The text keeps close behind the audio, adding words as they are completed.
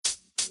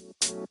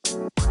Hey,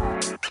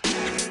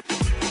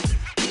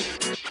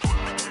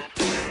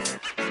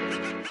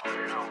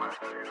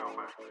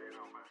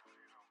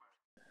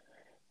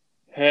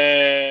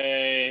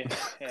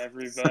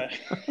 everybody.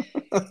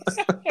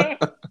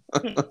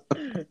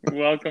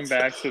 Welcome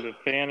back to the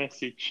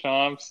Fantasy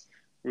Chumps.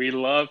 We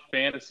love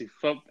fantasy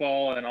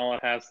football and all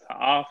it has to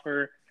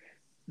offer.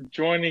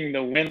 Joining the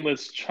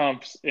winless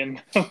chumps in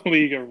the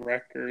League of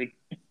Record.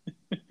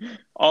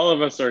 All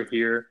of us are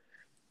here.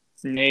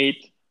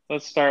 Nate,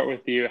 let's start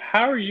with you.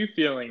 How are you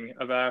feeling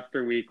about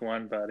after week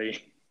one,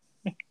 buddy?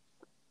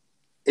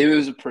 It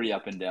was a pretty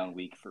up and down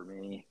week for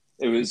me.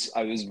 I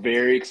was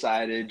very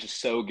excited,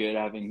 just so good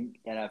having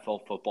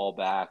NFL football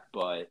back,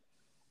 but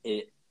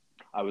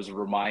I was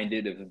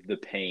reminded of the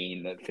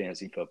pain that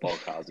fantasy football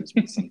causes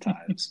me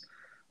sometimes.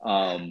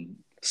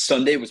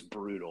 Sunday was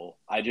brutal.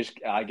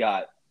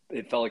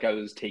 It felt like I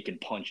was taking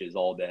punches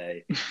all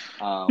day.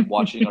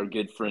 Watching our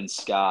good friend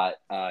Scott,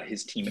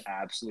 his team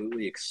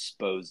absolutely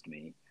exposed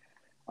me.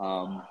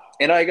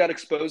 And I got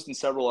exposed in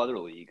several other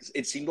leagues.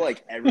 It seemed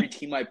like every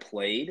team I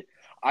played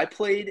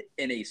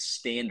in a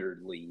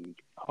standard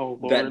league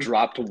that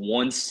dropped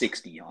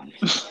 160 on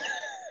me.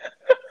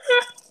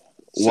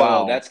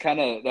 So that's kind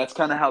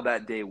of how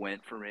that day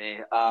went for me.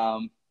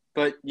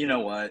 But you know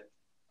what?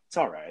 It's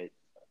all right.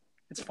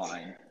 It's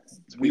fine.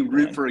 We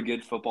root for a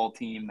good football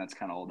team. That's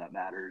kind of all that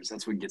matters.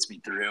 That's what gets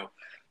me through.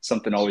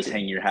 Something always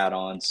hang your hat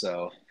on.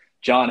 So,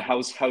 John,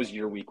 how's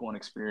your week one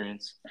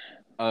experience?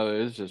 Oh, it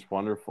was just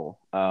wonderful.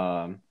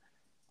 I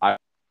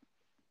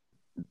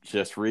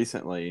just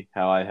recently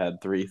how I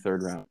had 3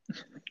 third round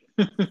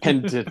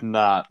and did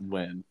not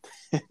win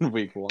in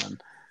week one.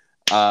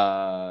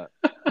 I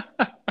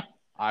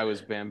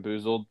was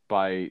bamboozled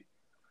by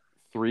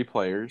 3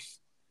 players: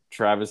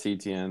 Travis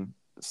Etienne,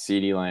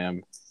 CeeDee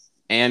Lamb,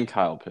 and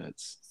Kyle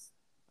Pitts.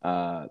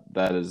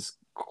 That is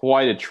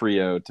quite a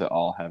trio to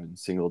all having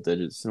single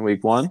digits in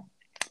week one.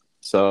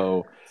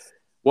 So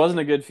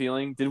wasn't a good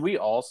feeling. Did we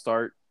all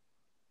start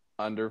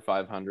under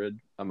 500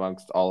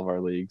 amongst all of our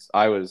leagues?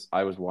 I was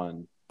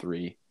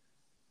 1-3.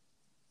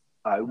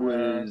 I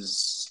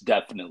was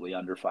definitely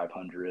under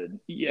 500,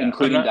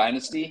 including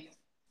Dynasty.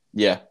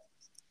 Yeah.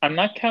 I'm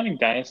not counting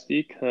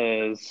Dynasty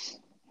because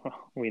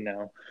we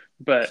know,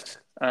 but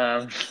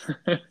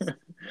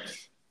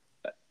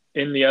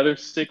in the other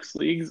 6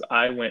 leagues,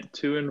 I went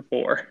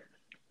 2-4.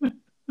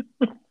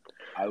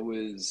 I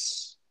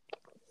was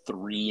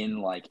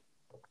 3-8,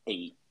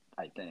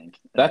 I think.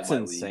 That's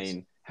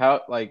insane.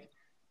 Leagues.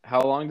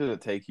 How long did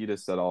it take you to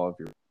set all of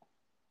your?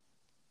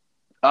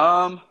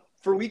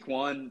 For week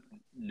one,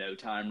 no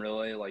time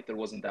really. Like there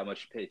wasn't that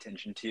much to pay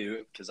attention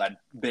to because I'd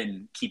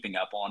been keeping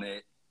up on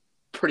it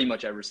pretty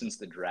much ever since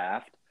the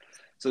draft.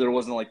 So there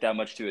wasn't like that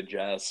much to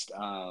adjust.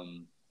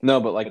 No,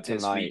 but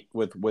tonight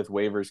with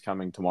waivers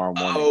coming tomorrow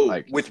morning.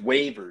 Oh, with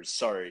waivers,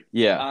 sorry.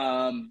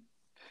 Yeah.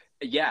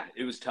 Yeah,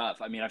 it was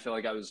tough. I mean, I feel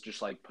like I was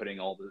just like putting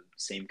all the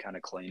same kind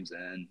of claims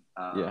in.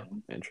 Yeah,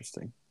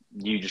 interesting.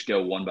 You just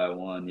go one by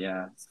one,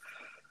 yeah.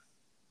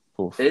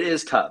 Oof. It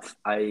is tough.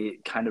 I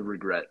kind of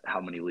regret how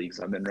many leagues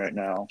I'm in right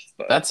now.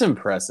 But... That's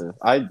impressive.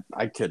 I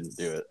couldn't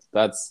do it.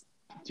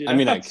 Dude,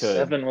 I could.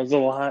 7 was a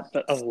lot,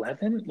 but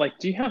 11? Like,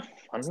 do you have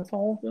fun with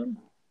all of them?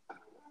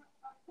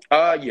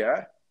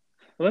 Yeah.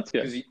 Well, that's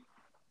good.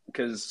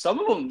 Because some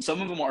of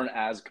them aren't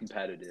as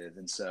competitive,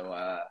 and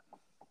so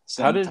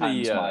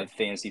sometimes my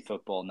fantasy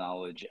football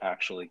knowledge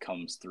actually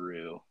comes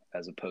through,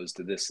 as opposed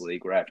to this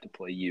league where I have to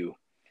play you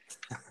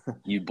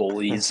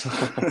bullies.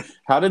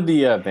 How did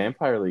the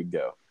Vampire League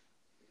go?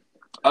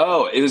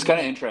 Oh, it was kind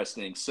of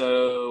interesting.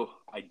 So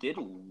I did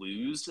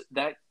lose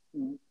that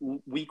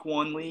week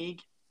one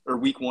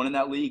in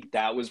that league.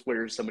 That was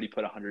where somebody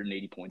put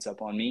 180 points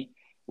up on me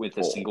with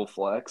a single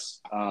flex.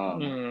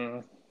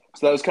 So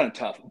that was kind of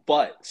tough.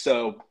 But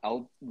so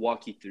I'll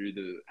walk you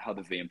through how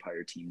the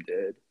Vampire team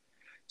did.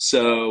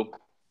 So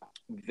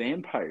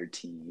Vampire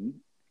team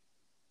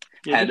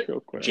had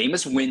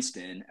Jameis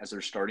Winston as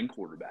their starting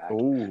quarterback.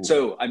 Ooh.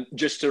 So I'm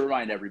just to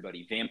remind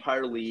everybody,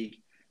 Vampire League,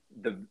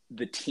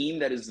 the team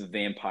that is the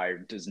Vampire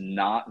does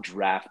not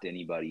draft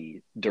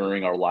anybody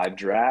during our live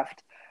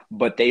draft,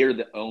 but they are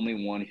the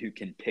only one who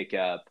can pick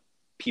up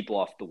people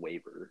off the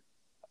waiver.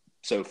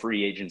 So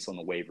free agents on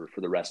the waiver for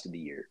the rest of the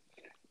year.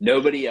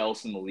 Nobody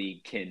else in the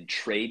league can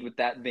trade with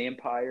that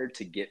Vampire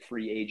to get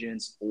free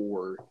agents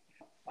or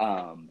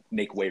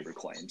make waiver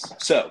claims.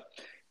 So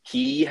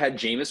he had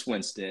Jameis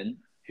Winston,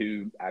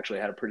 who actually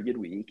had a pretty good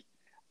week.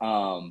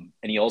 And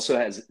he also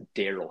has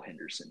Darrell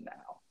Henderson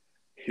now,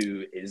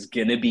 who is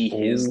going to be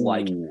his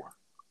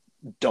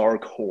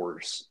dark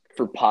horse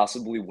for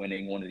possibly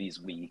winning one of these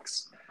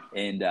weeks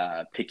and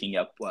picking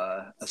up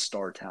a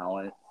star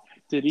talent.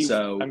 Did he?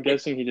 So I'm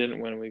guessing he didn't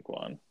win week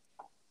one.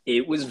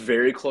 It was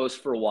very close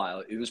for a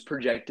while. It was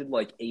projected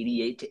like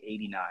 88 to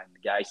 89. The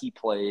guy he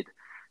played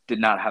did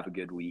not have a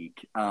good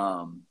week,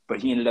 but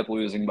he ended up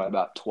losing by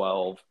about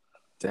 12.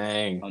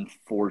 Dang.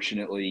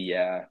 Unfortunately,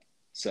 yeah.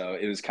 So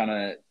it was kind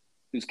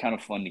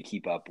of fun to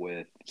keep up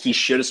with. He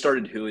should have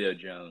started Julio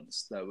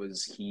Jones.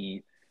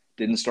 He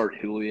didn't start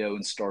Julio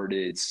and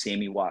started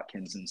Sammy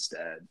Watkins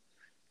instead.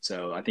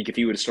 So I think if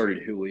he would have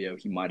started Julio,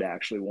 he might have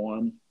actually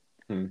won.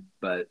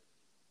 But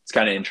it's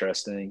kind of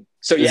interesting.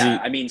 So,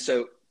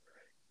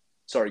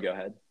 sorry, go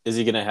ahead. Is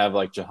he going to have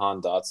like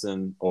Jahan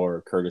Dotson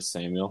or Curtis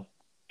Samuel?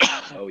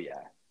 Oh,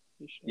 yeah.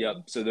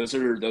 Yep. So those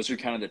are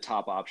kind of the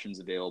top options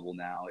available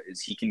now.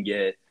 Is he can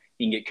get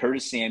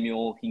Curtis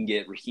Samuel, he can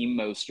get Raheem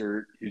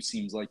Mostert, who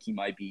seems like he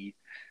might be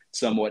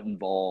somewhat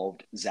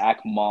involved.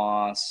 Zach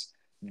Moss,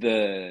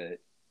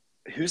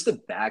 who's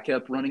the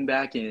backup running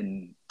back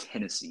in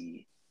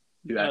Tennessee?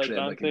 Who actually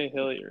Dante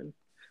Hilliard.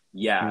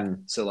 Yeah.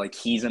 So like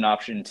he's an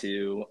option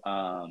too.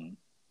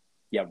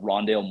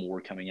 Rondale Moore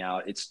coming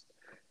out.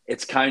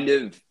 It's kind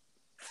of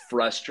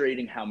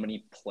frustrating how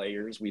many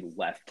players we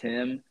left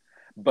him.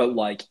 But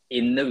like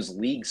in those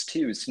leagues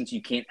too, since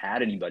you can't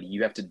add anybody,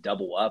 you have to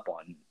double up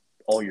on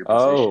all your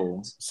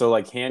positions. So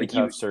like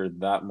handcuffs are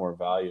that more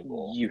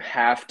valuable. You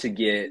have to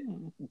get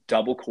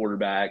double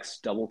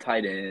quarterbacks, double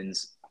tight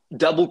ends,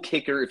 double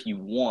kicker if you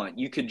want.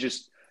 You could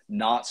just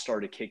not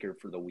start a kicker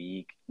for the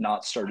week,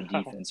 not start a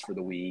defense for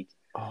the week.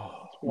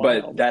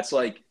 But that's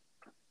like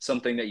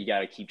something that you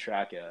got to keep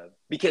track of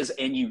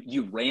and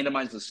you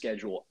randomize the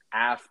schedule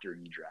after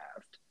you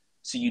draft.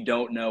 So you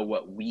don't know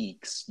what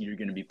weeks you're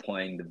going to be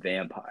playing the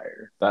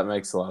vampire. That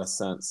makes a lot of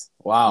sense.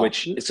 Wow.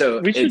 It's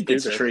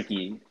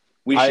tricky.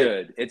 We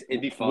should. It'd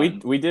be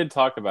fun. We did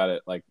talk about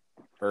it like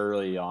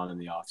early on in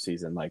the off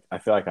season. Like I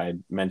feel like I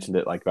mentioned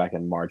it like back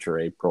in March or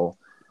April.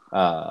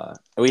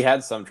 We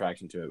had some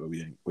traction to it, but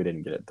we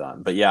didn't get it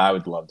done. But yeah, I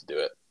would love to do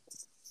it.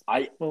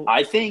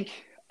 I think,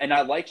 and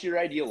I liked your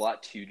idea a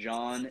lot too,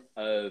 John,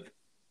 of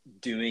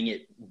doing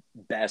it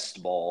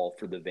best ball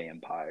for the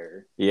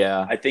vampire.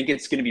 Yeah. I think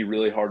it's going to be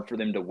really hard for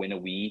them to win a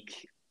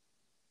week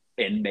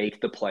and make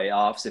the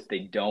playoffs if they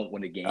don't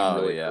win a game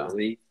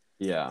early.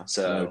 Yeah.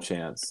 So no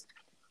chance.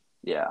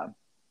 Yeah.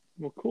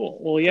 Well, cool.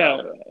 Well,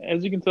 yeah,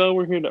 as you can tell,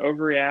 we're here to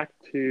overreact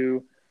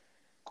to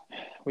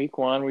week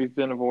one. We've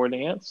been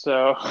avoiding it.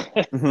 So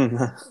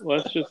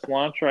let's just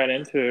launch right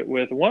into it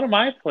with one of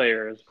my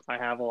players. I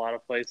have a lot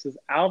of places,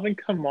 Alvin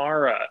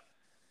Kamara.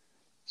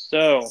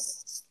 So,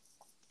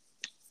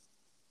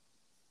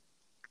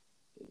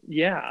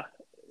 yeah,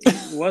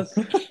 it was.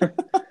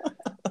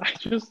 I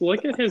just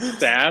look at his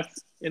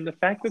stats and the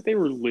fact that they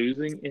were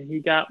losing and he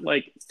got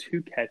like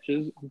 2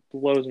 catches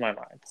blows my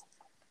mind.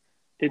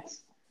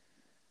 It's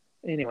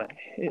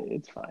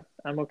fine.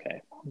 I'm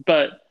okay.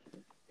 But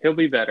he'll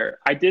be better.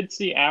 I did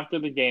see after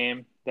the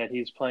game that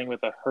he's playing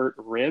with a hurt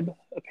rib,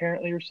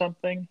 apparently, or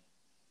something.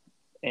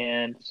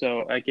 And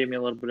so that gave me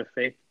a little bit of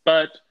faith.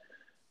 But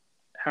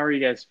how are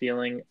you guys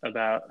feeling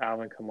about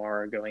Alvin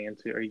Kamara going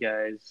into? Are you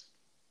guys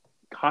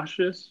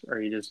cautious? Are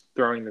you just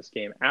throwing this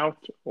game out?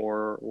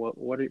 Or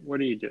what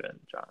are you doing,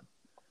 John?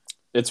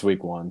 It's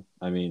week one.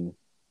 I mean,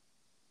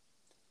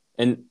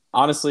 and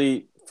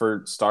honestly,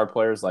 for star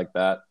players like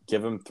that,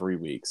 give them 3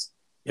 weeks.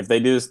 If they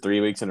do this 3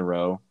 weeks in a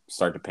row,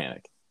 start to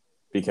panic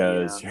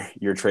because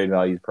your trade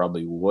value is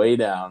probably way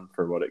down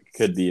for what it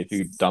could be if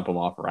you dump them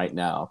off right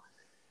now.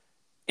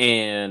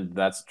 And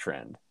that's a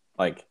trend.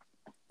 Like,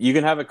 you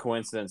can have a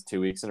coincidence 2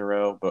 weeks in a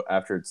row, but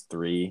after it's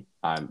 3,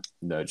 I'm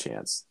no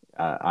chance.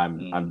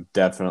 I'm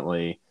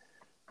definitely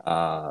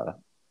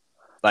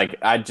like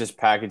I'd just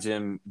package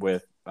him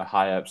with a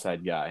high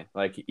upside guy.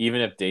 Like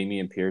even if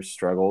Dameon Pierce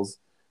struggles,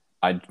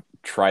 I'd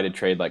try to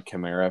trade like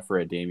Kamara for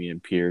a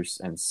Dameon Pierce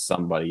and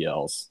somebody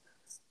else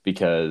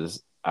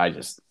because I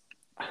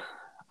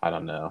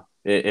don't know.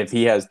 If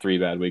he has 3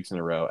 bad weeks in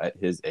a row at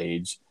his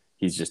age,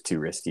 he's just too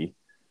risky.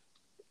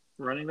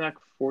 Running back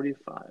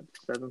 45,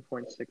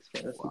 7.6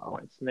 fantasy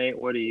points. Nate,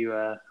 what do you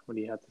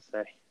have to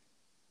say?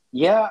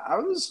 Yeah, I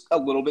was a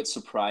little bit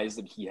surprised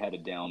that he had a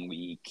down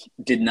week.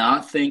 Did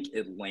not think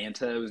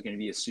Atlanta was going to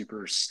be a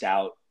super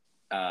stout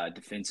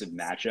defensive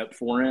matchup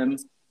for him.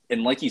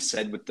 And like you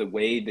said, with the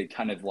way the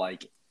kind of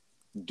like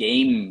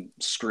game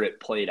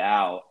script played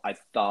out, I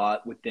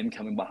thought with them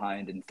coming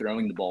behind and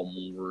throwing the ball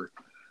more,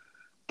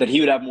 that he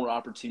would have more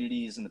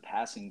opportunities in the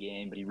passing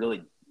game, but he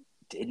really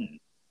didn't.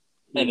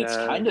 And it's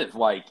kind of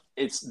like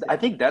I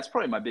think that's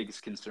probably my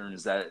biggest concern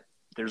is that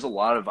there's a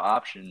lot of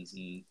options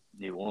in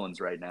New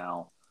Orleans right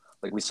now.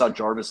 Like we saw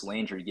Jarvis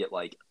Landry get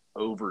like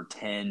over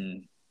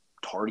 10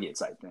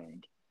 targets, I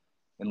think.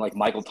 And like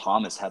Michael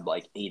Thomas had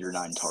like 8 or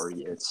 9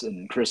 targets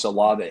and Chris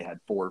Olave had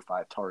 4 or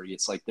 5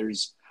 targets. Like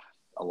there's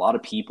a lot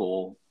of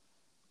people,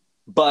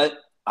 but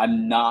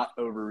I'm not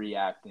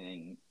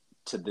overreacting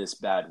to this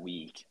bad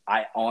week.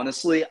 I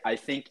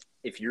think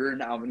if you're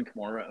an Alvin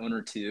Kamara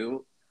owner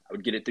too, I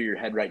would get it through your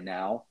head right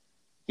now.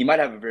 He might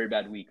have a very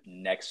bad week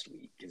next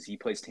week because he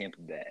plays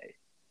Tampa Bay.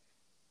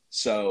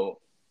 So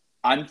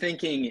I'm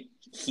thinking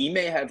he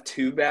may have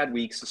 2 bad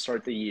weeks to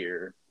start the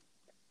year.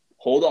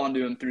 Hold on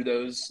to him through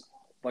those.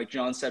 Like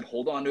John said,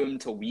 hold on to him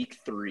until week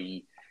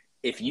 3.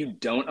 If you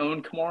don't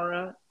own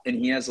Kamara and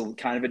he has a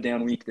kind of a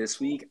down week this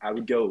week, I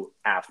would go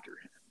after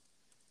him.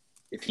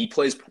 If he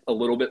plays a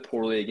little bit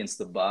poorly against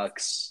the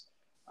Bucs,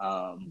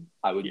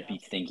 I would be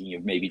thinking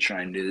of maybe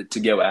trying to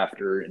go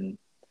after. And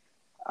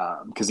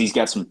because he's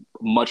got some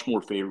much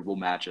more favorable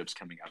matchups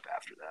coming up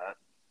after that.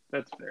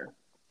 That's fair.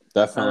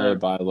 Definitely a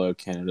buy low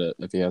candidate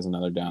if he has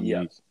another down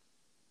week.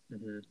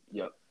 Mm-hmm.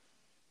 Yep.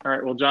 All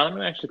right. Well, John, I'm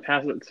going to actually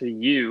pass it to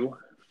you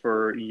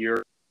for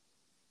your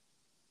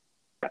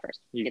first.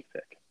 You get to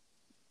pick.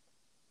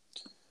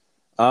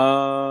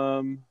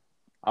 I'm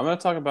going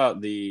to talk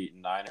about the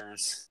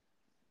Niners.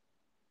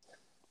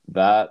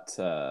 That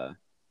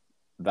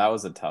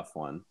was a tough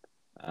one.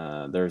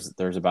 There's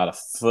about a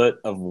foot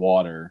of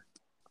water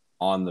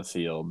on the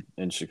field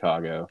in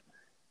Chicago,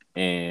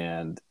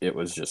 and it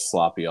was just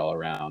sloppy all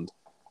around.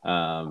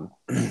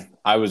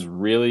 I was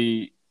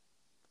really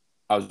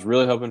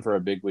hoping for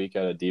a big week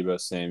out of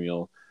Deebo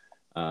Samuel.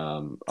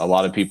 A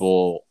lot of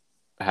people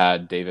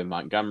had David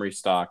Montgomery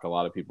stock. A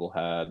lot of people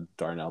had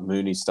Darnell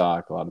Mooney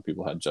stock. A lot of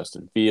people had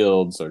Justin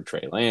Fields or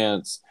Trey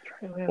Lance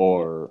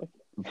or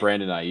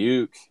Brandon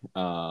Ayuk.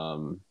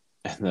 And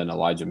then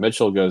Elijah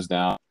Mitchell goes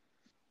down.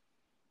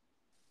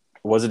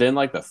 Was it in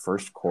like the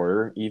first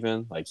quarter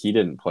even? Like he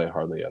didn't play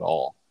hardly at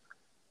all.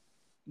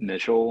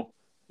 Mitchell.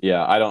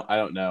 Yeah, I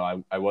don't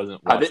know. I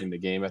wasn't watching the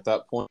game at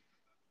that point.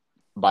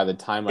 By the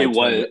time I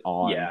turned it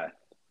on,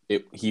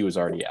 he was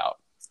already out.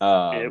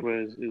 It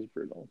was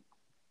brutal.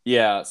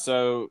 Yeah,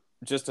 so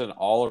just an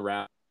all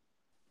around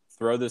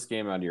throw this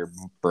game out of your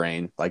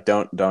brain. Like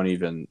don't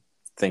even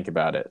think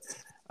about it.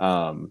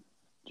 Do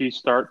you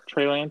start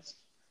Trey Lance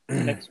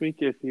next week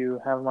if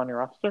you have him on your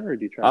roster, or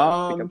do you try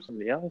to pick up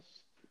somebody else?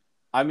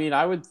 I mean,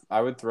 I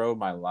would throw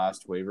my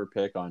last waiver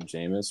pick on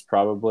Jameis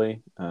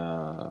probably.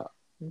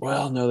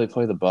 Well, no, they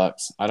play the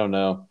Bucks. I don't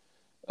know.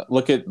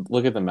 Look at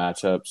the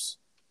matchups.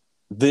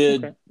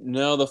 The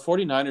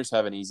 49ers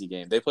have an easy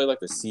game. They play like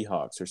the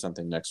Seahawks or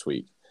something next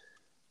week.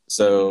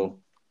 So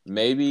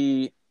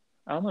maybe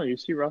I don't know. You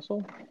see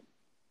Russell?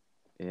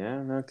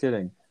 Yeah, no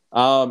kidding.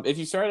 If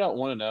you started out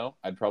 1-0,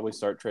 I'd probably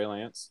start Trey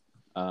Lance.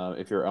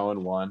 If you're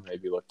 0-1,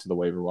 maybe look to the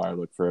waiver wire,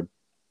 look for a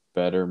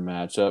better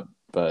matchup.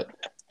 But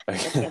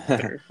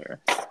fair.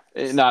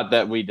 Not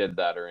that we did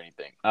that or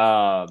anything.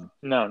 No,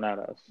 not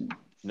us.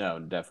 No,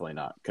 definitely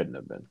not. Couldn't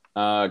have been.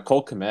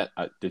 Cole Kmet,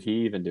 did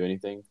he even do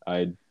anything?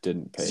 I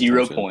didn't pay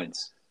 0 attention.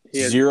 Points.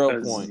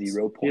 0 points.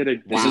 0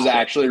 points. This is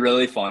actually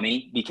really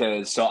funny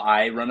because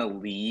I run a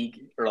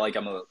league, or like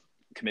I'm a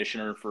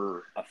commissioner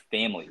for a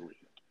family league.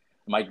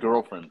 My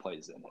girlfriend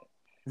plays in it.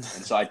 And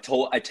so I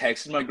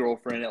texted my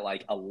girlfriend at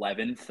like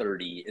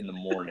 11:30 in the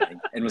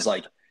morning and was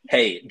like,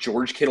 hey,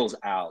 George Kittle's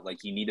out.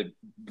 Like, you need to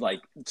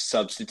like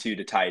substitute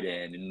a tight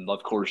end. And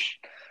of course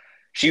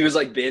she was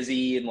like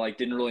busy and like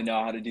didn't really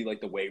know how to do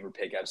like the waiver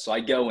pickup. So I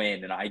go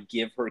in and I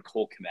give her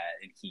Cole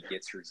Kmet and he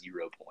gets her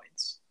 0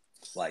 points.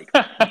 Like,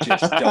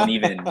 just don't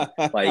even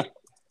like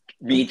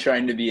me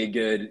trying to be a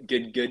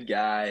good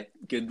guy,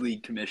 good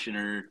league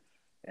commissioner,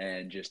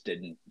 and just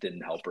didn't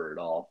help her at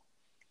all.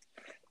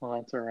 Well,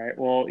 that's all right.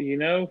 Well, you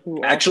know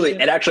who actually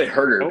it actually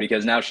hurt her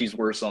because now she's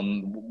worse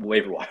on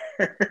waiver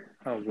wire.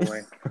 Oh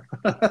boy.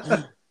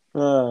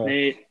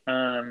 Nate,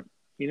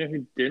 you know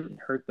who didn't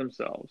hurt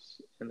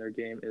themselves in their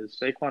game is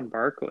Saquon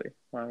Barkley.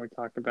 Why don't we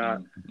talk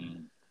about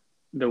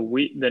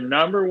the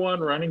number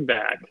one running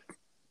back?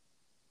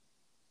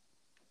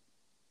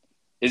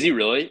 Is he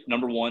really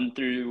number one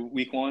through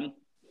week 1?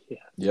 Yeah.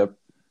 Yep.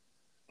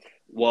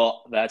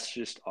 Well, that's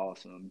just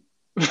awesome.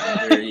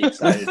 I'm very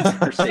excited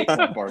for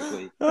Saquon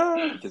Barkley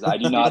because I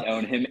do not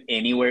own him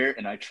anywhere,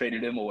 and I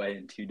traded him away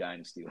in 2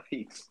 dynasty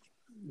leagues.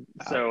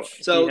 So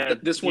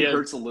this one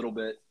hurts a little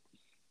bit.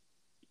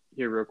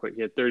 Here, real quick,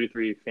 he had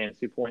 33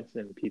 fantasy points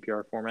in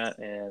PPR format,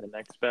 and the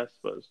next best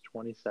was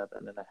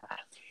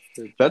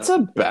 27.5. That's a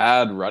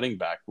bad running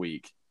back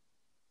week.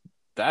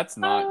 That's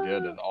not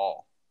good at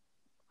all.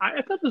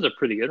 I thought this was a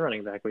pretty good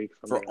running back week.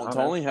 To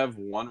only have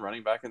one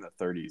running back in the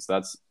 30s,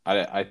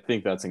 I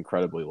think that's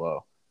incredibly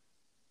low.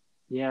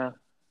 Yeah,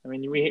 I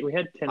mean we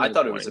had 10. I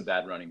thought it was a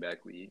bad running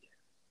back week.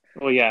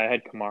 Well, yeah, I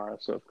had Kamara,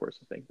 so of course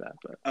I think that.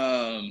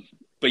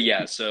 But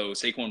yeah, so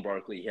Saquon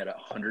Barkley, he had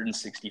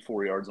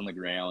 164 yards on the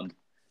ground,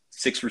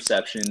 6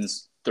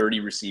 receptions, 30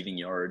 receiving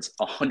yards,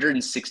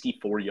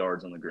 164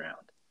 yards on the ground.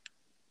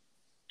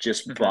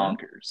 Just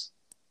bonkers.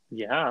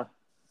 Yeah.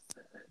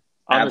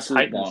 On the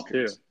Titans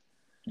bonkers. Too.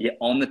 Yeah,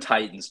 on the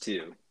Titans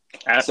too.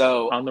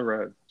 On the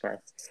road. Sorry.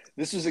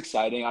 This was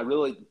exciting. I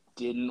really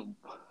didn't.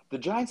 The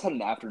Giants had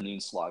an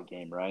afternoon slot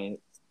game, right?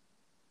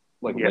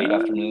 Like late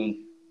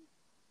afternoon.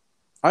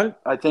 I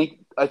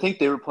think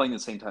they were playing at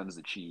the same time as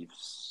the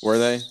Chiefs. Were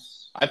they?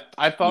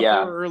 I thought they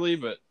were early,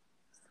 but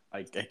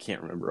I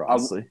can't remember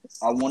honestly.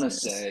 I want to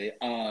say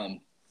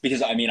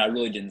because I mean I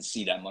really didn't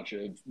see that much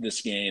of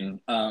this game.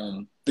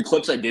 The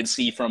clips I did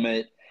see from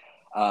it,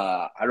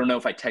 I don't know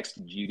if I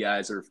texted you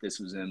guys or if this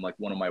was in like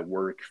one of my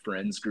work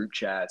friends group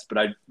chats, but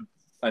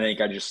I think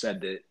I just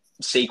said that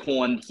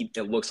Saquon,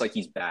 it looks like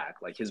he's back.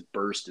 Like his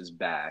burst is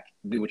back,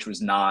 which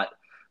was not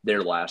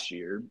there last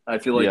year. I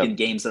feel like in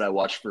games that I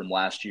watched from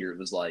last year, it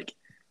was like,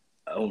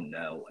 oh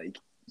no, like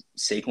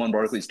Saquon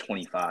Barkley's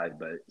 25,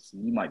 but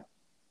he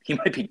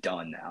might be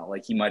done now.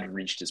 Like he might have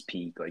reached his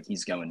peak. Like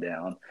he's going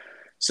down.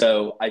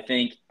 So I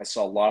think I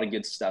saw a lot of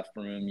good stuff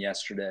from him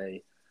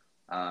yesterday.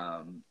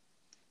 I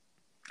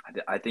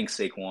think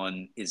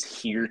Saquon is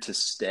here to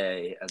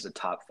stay as a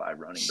top 5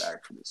 running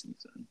back for the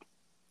season,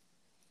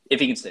 if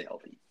he can stay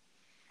healthy.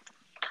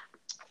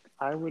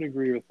 I would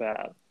agree with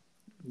that.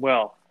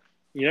 Well,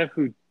 you know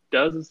who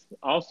does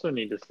also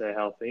need to stay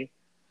healthy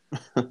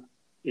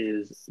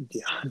is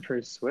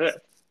DeAndre Swift,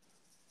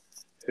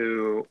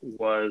 who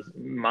was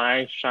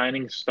my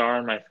shining star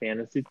in my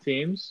fantasy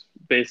teams,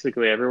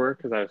 basically everywhere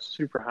because I was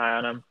super high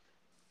on him.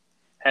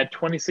 Had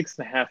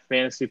 26.5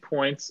 fantasy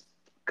points.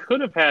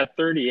 Could have had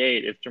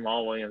 38 if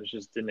Jamal Williams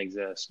just didn't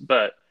exist.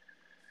 But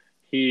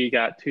he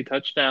got 2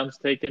 touchdowns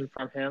taken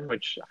from him,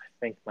 which I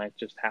think might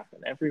just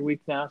happen every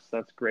week now. So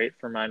that's great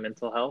for my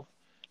mental health.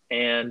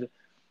 And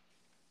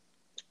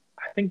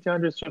I think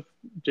DeAndre Swift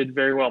did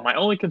very well. My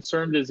only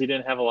concern is he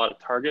didn't have a lot of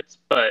targets.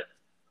 But,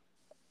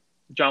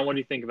 John, what do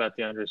you think about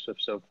DeAndre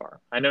Swift so far?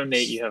 I know,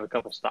 Nate, you have a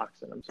couple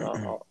stocks in him,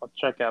 so I'll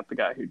check out the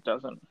guy who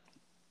doesn't.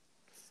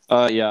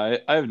 Yeah,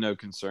 I have no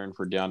concern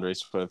for DeAndre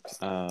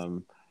Swift.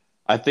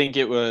 I think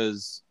it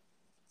was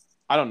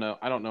 – I don't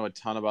know a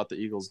ton about the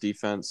Eagles'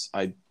 defense.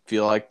 I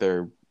feel like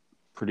they're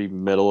pretty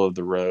middle of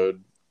the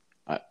road.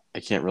 I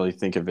can't really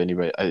think of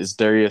anybody. Is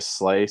Darius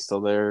Slay still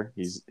there?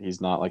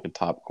 He's not like a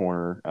top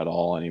corner at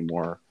all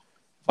anymore.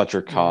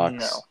 Fletcher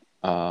Cox.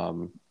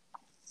 No.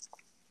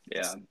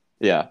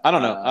 Yeah. I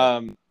don't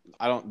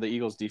know. The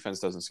Eagles' defense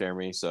doesn't scare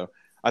me, so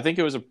I think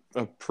it was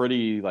a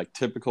pretty like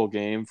typical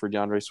game for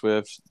DeAndre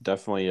Swift.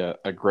 Definitely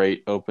a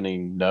great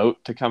opening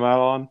note to come out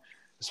on,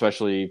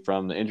 especially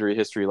from the injury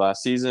history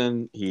last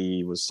season.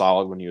 He was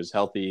solid when he was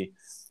healthy,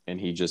 and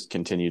he just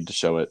continued to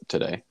show it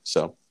today.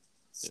 So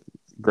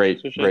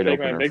great, So should great I take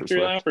opener my victory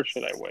for lap or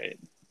should I wait?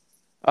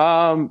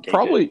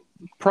 Swift.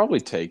 Probably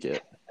take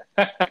it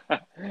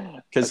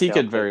because he Okay,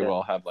 could I'll very take it.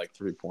 well have like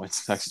 3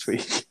 points next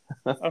week.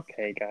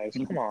 Okay, guys,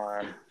 come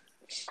on.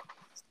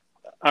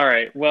 All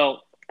right.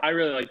 Well, I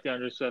really like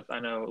DeAndre Swift. I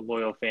know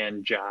loyal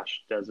fan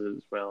Josh does it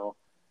as well.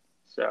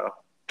 So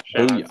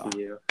shout out to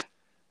you.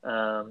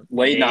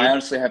 Layton, I Nate,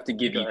 honestly have to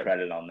give go you ahead.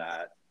 credit on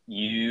that.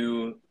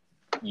 You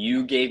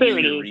gave There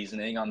me it your is.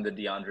 reasoning on the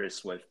DeAndre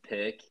Swift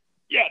pick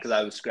Yes. because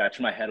I was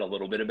scratching my head a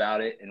little bit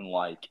about it and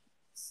like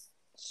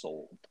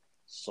sold.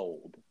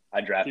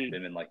 I drafted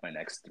him in like my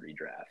next 3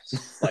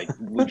 drafts, like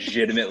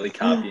legitimately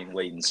copying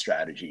Layton's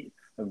strategy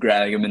of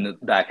grabbing him in the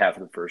back half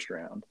of the first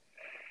round.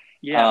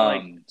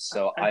 Yeah,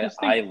 so I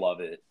I love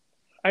it.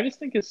 I just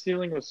think his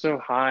ceiling was so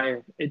high.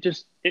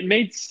 It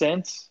made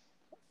sense.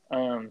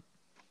 And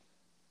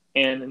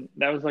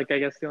that was like, I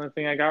guess, the only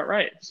thing I got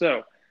right.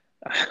 So,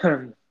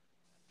 but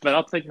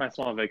I'll take my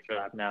small victory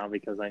lap now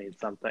because I need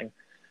something.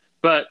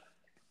 But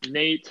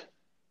Nate,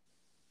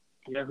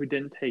 you know who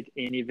didn't take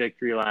any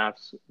victory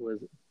laps was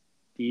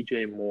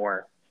DJ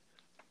Moore.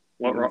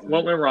 What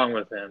went wrong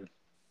with him?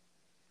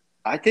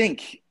 I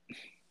think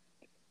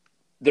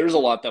there's a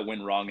lot that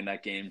went wrong in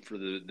that game for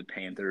the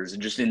Panthers. It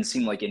just didn't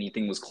seem like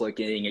anything was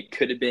clicking. It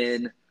could have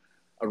been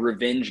a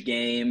revenge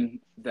game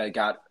that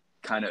got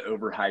kind of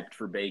overhyped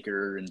for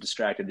Baker and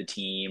distracted the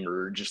team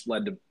or just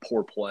led to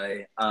poor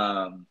play.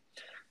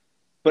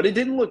 But it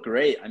didn't look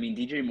great. I mean,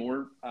 DJ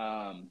Moore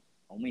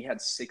only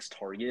had 6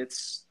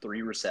 targets,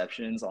 3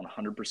 receptions on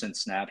 100%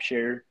 snap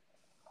share.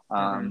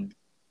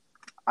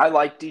 I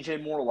like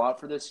DJ Moore a lot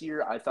for this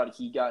year. I thought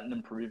he got an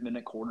improvement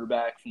at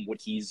quarterback from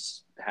what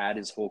he's had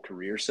his whole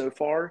career so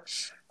far.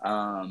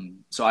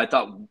 So I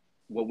thought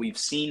what we've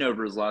seen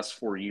over his last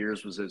 4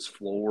 years was his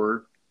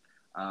floor.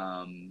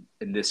 And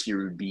this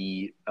year would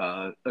be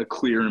a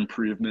clear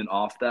improvement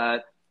off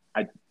that.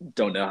 I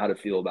don't know how to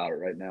feel about it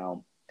right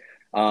now.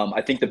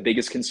 I think the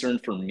biggest concern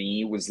for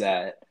me was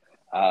that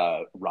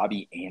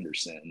Robbie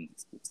Anderson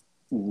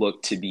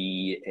looked to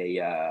be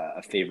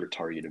a favorite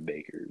target of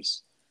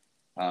Baker's.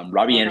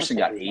 Robbie Anderson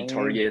got 8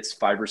 targets,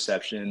 5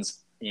 receptions,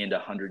 and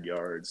 100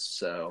 yards.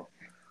 So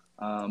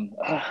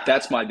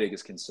that's my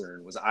biggest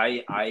concern was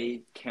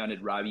I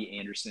counted Robbie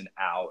Anderson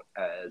out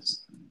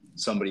as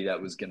somebody that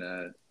was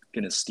gonna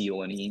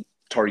steal any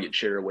target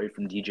share away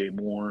from DJ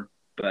Moore.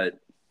 But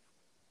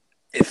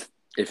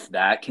if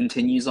that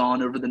continues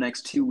on over the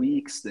next 2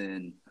 weeks,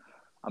 then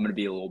I'm gonna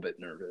be a little bit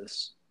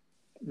nervous.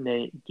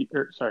 Nate,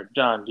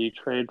 John, do you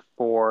trade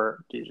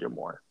for DJ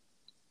Moore?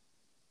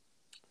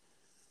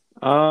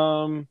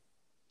 I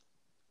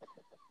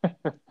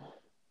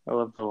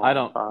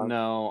don't pause.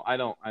 know. I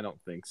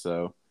don't think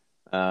so.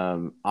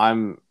 I'm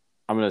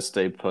gonna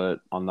stay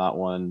put on that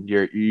one.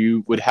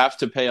 You would have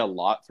to pay a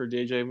lot for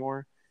DJ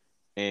Moore,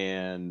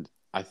 and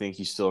I think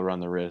you still run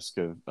the risk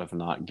of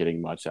not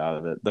getting much out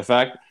of it.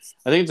 I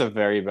think it's a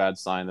very bad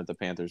sign that the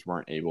Panthers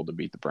weren't able to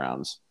beat the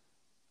Browns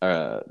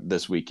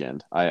this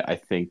weekend. I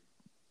think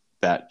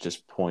that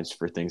just points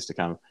for things to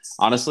come.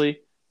 Honestly,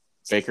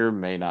 Baker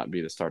may not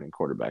be the starting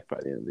quarterback by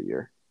the end of the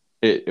year.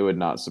 It would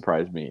not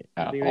surprise me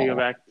at all. I think they go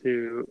back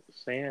to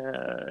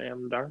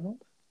Sam Darnold?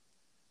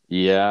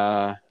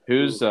 Yeah.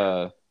 Who's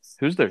their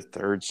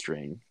third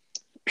string?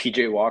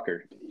 PJ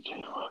Walker.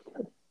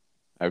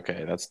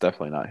 Okay, that's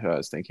definitely not who I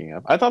was thinking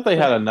of. I thought they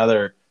had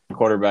another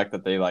quarterback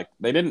that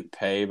they didn't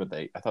pay, but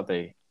I thought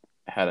they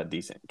had a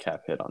decent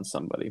cap hit on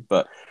somebody.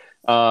 But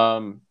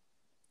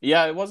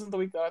Yeah, it wasn't the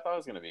week that I thought it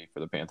was going to be for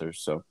the Panthers,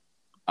 so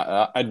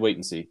I'd wait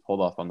and see.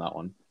 Hold off on that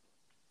one.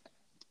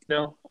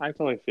 No, I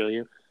totally feel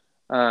you.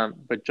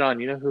 But John,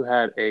 you know who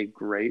had a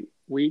great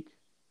week?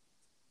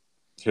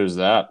 Who's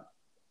that?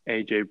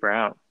 AJ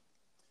Brown.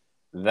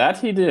 That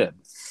he did.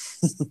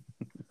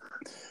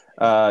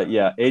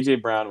 Yeah,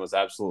 AJ Brown was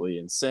absolutely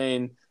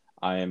insane.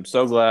 I am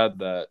so glad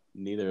that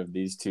neither of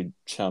these two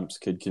chumps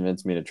could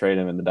convince me to trade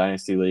him in the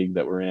dynasty league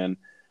that we're in.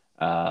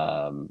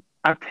 I'm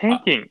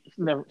tanking.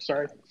 No,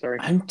 sorry.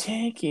 I'm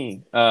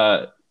tanking.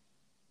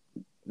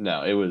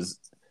 No, it was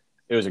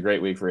a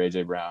great week for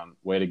AJ Brown.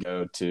 Way to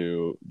go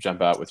to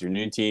jump out with your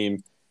new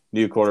team,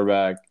 new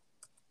quarterback,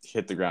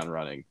 hit the ground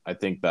running. I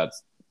think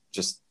that's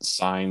just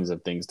signs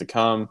of things to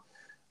come.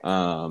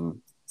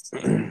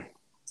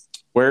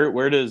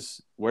 Where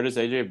does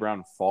AJ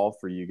Brown fall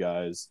for you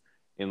guys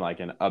in like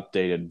an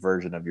updated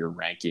version of your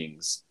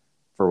rankings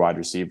for wide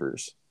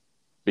receivers?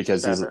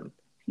 Because 7.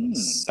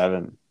 he's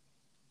 7.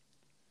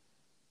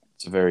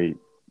 It's a very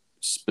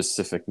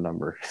specific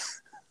number.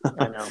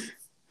 I know.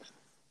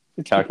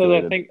 It's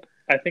Calculated. because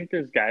I think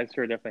there's guys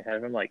who are definitely ahead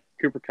of him, like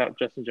Cooper Kupp,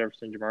 Justin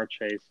Jefferson, Jamar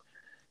Chase,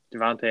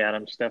 Devontae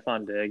Adams,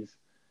 Stephon Diggs,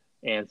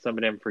 and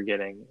somebody I'm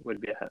forgetting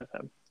would be ahead of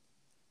him.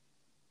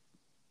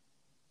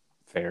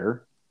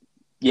 Fair.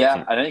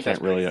 Yeah, I think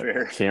that's really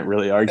fair. Can't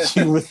really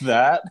argue with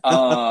that.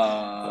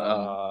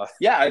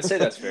 Yeah, I'd say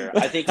that's fair.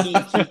 I think he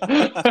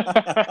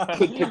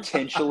could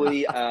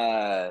potentially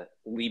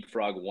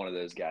leapfrog one of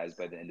those guys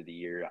by the end of the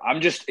year.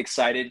 I'm just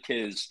excited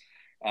because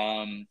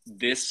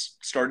this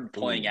started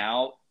playing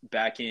out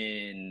back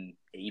in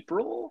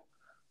April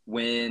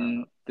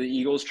when the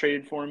Eagles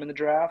traded for him in the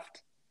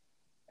draft.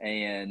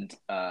 And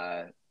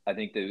I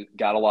think they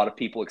got a lot of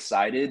people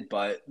excited,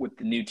 but with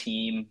the new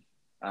team,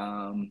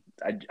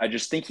 I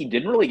just think he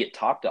didn't really get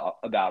talked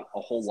about a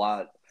whole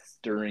lot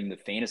during the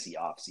fantasy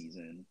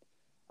offseason.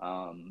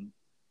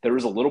 There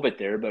was a little bit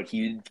there, but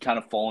he'd kind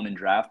of fallen in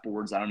draft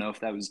boards. I don't know if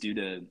that was due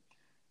to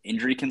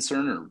injury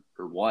concern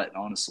or what,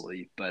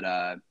 honestly. But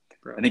I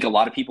think a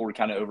lot of people were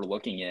kind of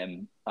overlooking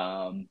him.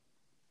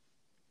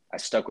 I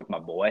stuck with my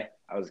boy.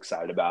 I was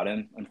excited about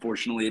him.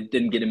 Unfortunately, it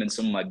didn't get him in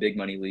some of my big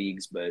money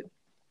leagues, but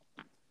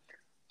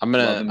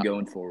love him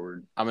going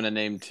forward. I'm gonna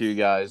name 2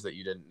 guys that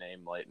you didn't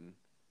name, Leighton.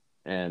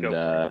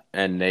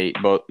 And Nate,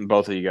 both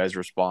of you guys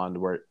respond.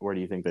 Where do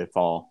you think they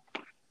fall?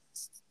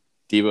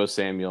 Deebo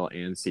Samuel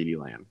and CeeDee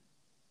Lamb,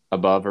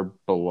 above or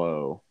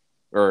below,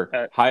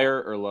 or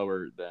higher or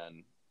lower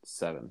than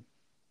 7?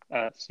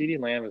 CeeDee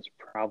Lamb is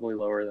probably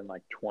lower than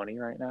like 20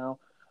 right now.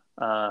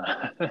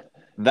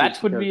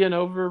 That would be an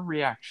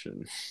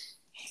overreaction.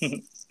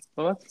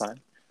 Well, that's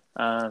fine.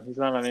 He's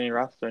not on any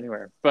roster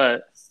anywhere.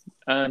 But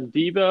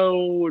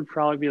Deebo would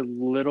probably be a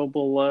little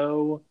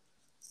below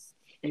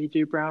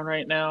AJ Brown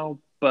right now,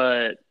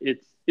 but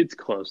it's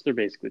close. They're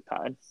basically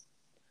tied.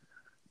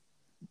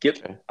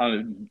 Yep,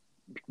 I'm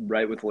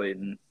right with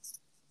Leighton.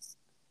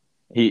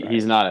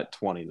 He's not at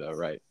 20 though,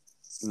 right?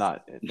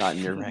 Not in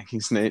your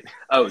rankings, Nate.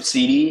 Oh,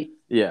 CD?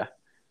 Yeah.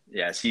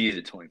 Yeah, CD's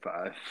at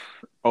 25.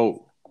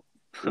 Oh,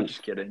 I'm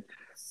just kidding.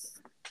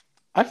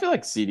 I feel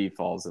like CD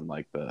falls in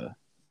like the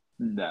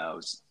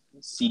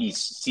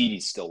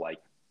CD's still like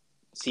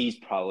CD's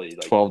probably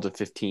like 12 to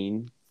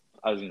 15.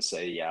 I was gonna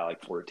say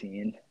like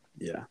 14.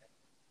 Yeah.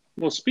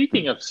 Well,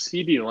 speaking of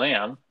CeeDee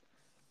Lamb,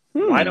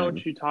 why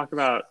don't you talk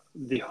about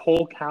the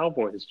whole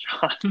Cowboys,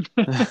 John?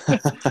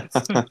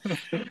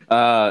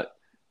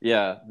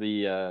 Yeah,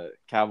 the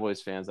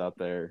Cowboys fans out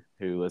there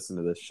who listen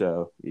to this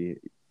show, you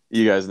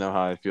guys know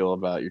how I feel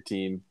about your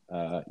team.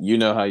 You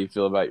know how you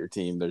feel about your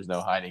team. There's no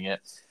hiding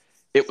it.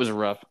 It was a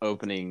rough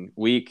opening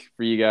week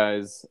for you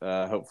guys.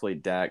 Hopefully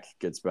Dak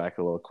gets back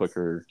a little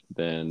quicker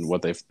than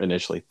what they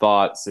initially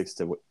thought, 6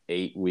 to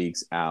 8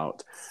 weeks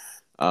out.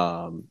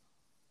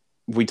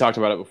 We talked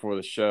about it before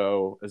the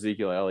show.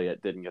 Ezekiel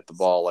Elliott didn't get the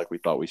ball like we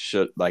thought we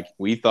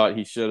thought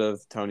he should have.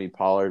 Tony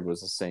Pollard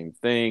was the same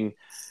thing.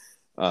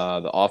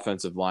 The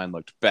offensive line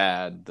looked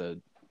bad.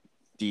 The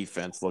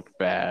defense looked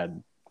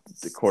bad.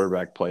 The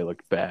quarterback play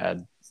looked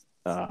bad.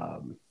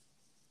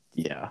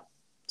 Yeah.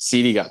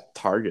 CD got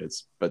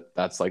targets, but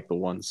that's like the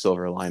one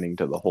silver lining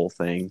to the whole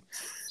thing.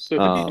 So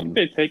who do you think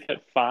they take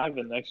at 5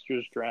 in next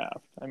year's draft?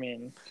 I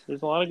mean,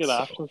 there's a lot of good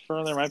options for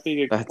them. There might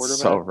be a good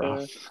quarterback so rough.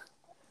 there.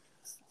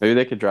 Maybe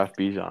they could draft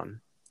Bijan.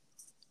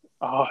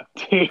 Oh,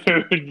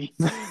 dude.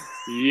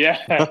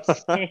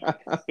 Yes.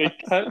 They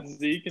cut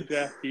Zeke and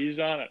draft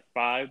Bijan at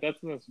 5. That's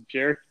the most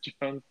Jerry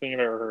Jones thing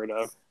I've ever heard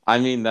of. I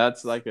mean,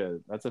 that's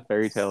a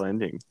fairy tale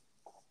ending.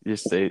 You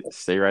just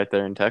stay right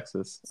there in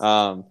Texas.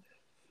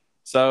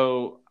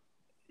 So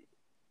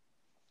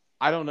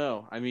I don't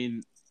know. I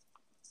mean,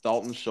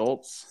 Dalton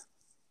Schultz,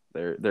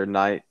 their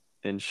knight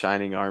in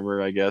shining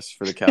armor, I guess,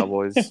 for the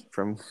Cowboys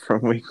from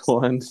week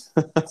 1.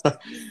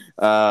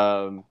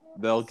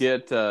 They'll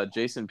get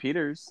Jason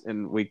Peters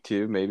in week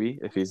 2, maybe,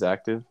 if he's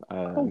active.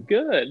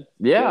 Good.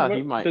 Yeah,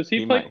 he might. Does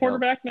he play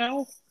quarterback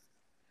now?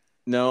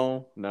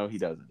 No, he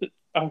doesn't.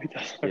 Oh, he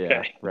does. Okay.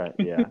 Yeah, right.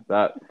 Yeah,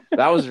 that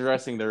was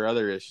addressing their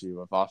other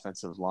issue of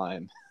offensive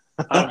line.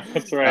 Oh,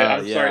 that's right. I'm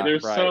sorry. Yeah,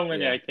 There's so right,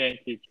 many yeah. I can't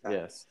keep track.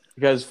 Yes,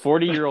 because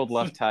 40-year-old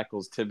left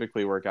tackles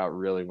typically work out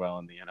really well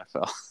in the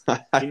NFL.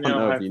 I You don't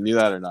know, know if you knew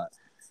that or not.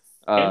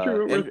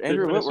 Andrew Whitworth did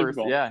Andrew win a Super Whitworth,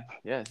 Bowl.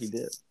 yeah, he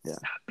did. Yeah,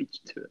 Beat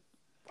you to it.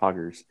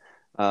 Poggers.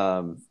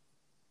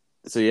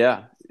 So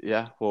yeah,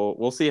 Well,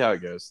 we'll see how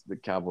it goes. The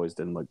Cowboys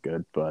didn't look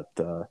good, but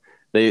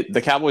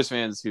the Cowboys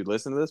fans who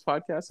listen to this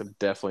podcast have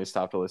definitely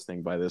stopped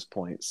listening by this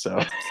point.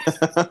 So,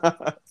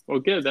 Well,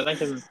 good. Then I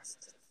can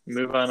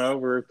move on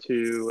over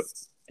to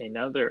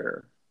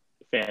another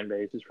fan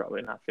base who's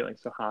probably not feeling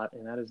so hot,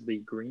 and that is the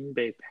Green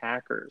Bay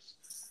Packers.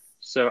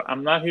 So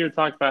I'm not here to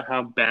talk about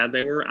how bad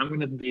they were. I'm going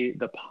to be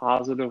the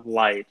positive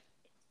light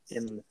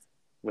in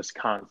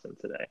Wisconsin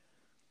today.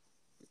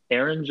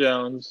 Aaron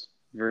Jones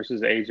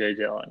versus A.J.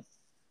 Dillon.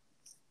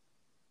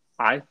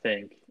 I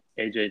think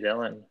A.J.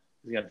 Dillon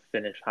is going to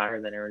finish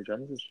higher than Aaron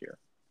Jones this year.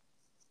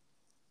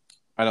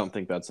 I don't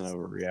think that's an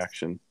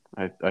overreaction.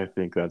 I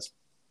think that's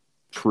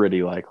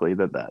pretty likely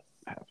that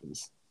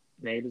happens.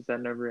 Nate, is that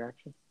an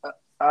overreaction?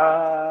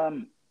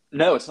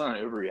 No, it's not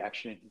an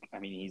overreaction. I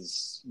mean,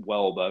 he's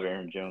well above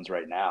Aaron Jones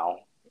right now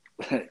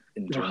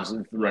in terms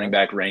of running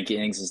back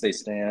rankings as they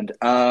stand.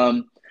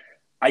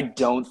 I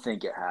don't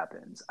think it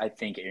happens. I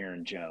think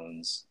Aaron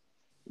Jones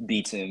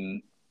beats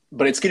him,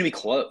 but it's going to be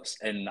close.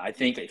 And I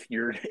think if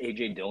you're an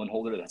A.J. Dillon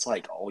holder, that's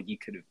like all you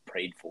could have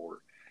prayed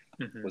for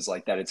was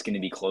like that it's going to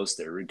be close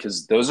there,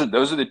 because those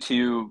are the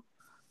two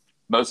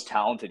most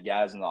talented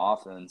guys in the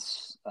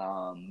offense that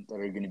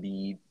are going to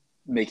be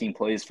making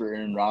plays for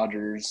Aaron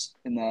Rodgers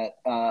in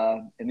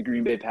the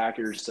Green Bay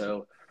Packers.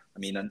 So, I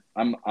mean,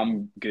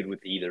 I'm good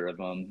with either of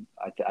them.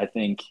 I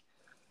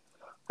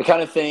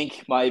kind of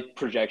think my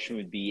projection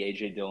would be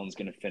A.J. Dillon's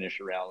going to finish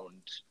around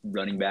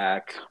running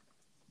back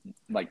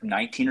like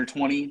 19 or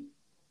 20.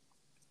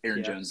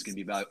 Aaron Jones is going to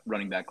be about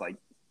running back like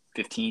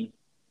 15,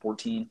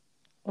 14.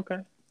 Okay,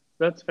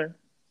 that's fair.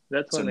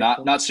 That's so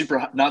not super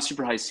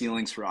high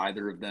ceilings for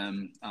either of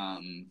them,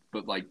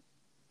 but like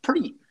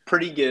pretty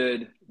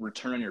good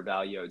return on your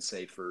value, I would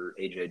say, for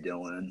A.J.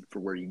 Dillon for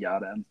where you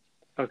got him.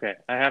 Okay,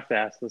 I have to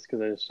ask this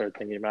because I just started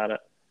thinking about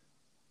it.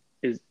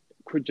 Is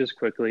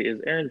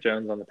Aaron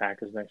Jones on the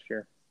Packers next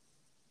year?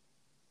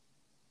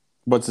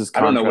 What's his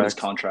contract? I don't know what his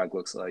contract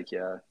looks like.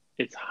 Yeah,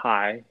 it's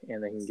high,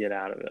 and they can get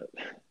out of it.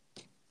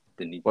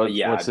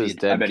 What's his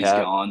dead cap? I bet he's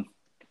gone.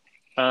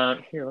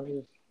 Here, let me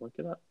just look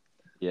it up.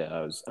 Yeah,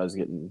 I was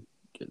getting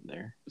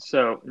there.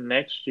 So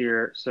next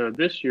year,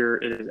 this year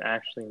it is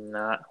actually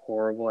not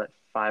horrible at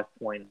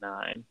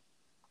 5.9,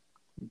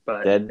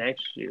 but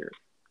next year,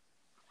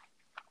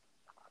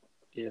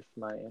 if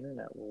my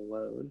internet will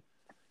load,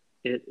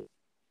 they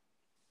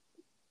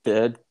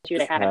have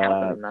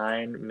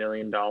 $9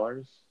 million,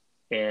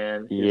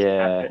 and his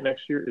cap hit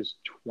next year is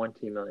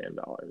 $20 million.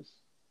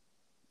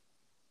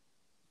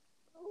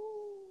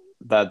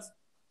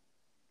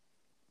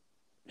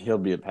 He'll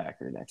be a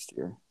Packer next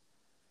year.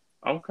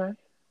 Okay.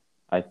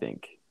 I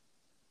think.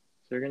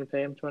 So you're going to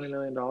pay him $20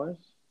 million?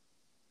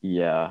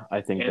 Yeah,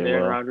 I think and they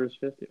Aaron will. Rodgers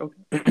 50.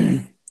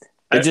 Okay.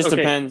 It just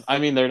depends. I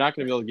mean, they're not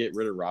going to be able to get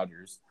rid of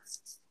Rodgers.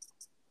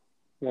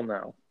 Well,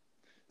 no.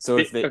 So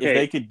if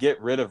they could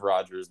get rid of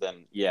Rodgers,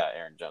 then yeah,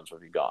 Aaron Jones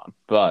would be gone.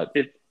 But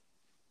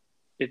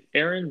if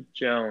Aaron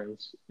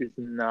Jones is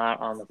not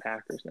on the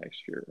Packers next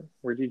year,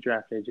 where do you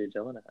draft A.J.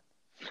 Dillon at?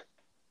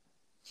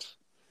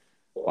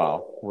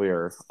 Wow, we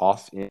are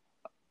off in.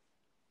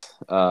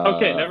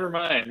 Okay, never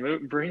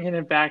mind. Bringing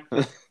it back.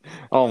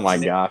 Oh my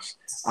gosh!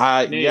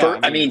 I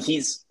mean,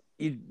 he's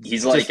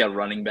like a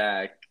running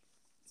back.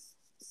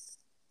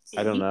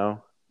 I don't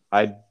know.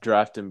 I'd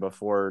draft him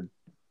before.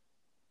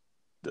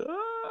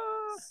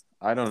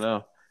 I don't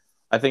know.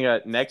 I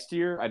think next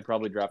year I'd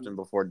probably draft him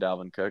before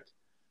Dalvin Cook.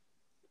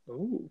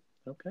 Ooh,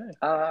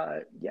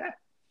 okay. Yeah.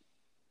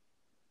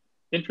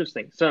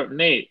 Interesting. So,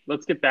 Nate,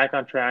 let's get back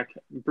on track.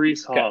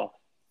 Breece Hall.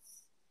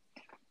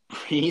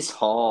 Breece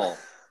Hall.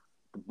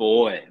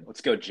 Boy, let's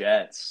go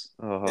Jets.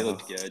 Oh. They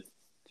looked good.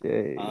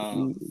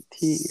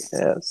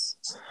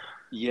 Jets.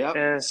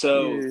 Yep.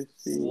 So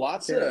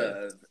lots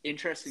of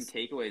interesting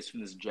takeaways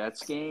from this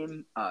Jets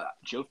game.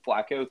 Joe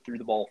Flacco threw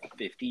the ball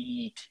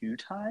 52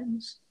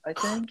 times, I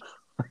think.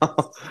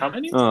 How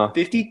many?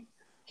 50.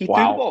 He threw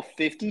the ball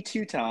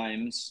 52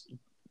 times.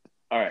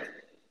 All right.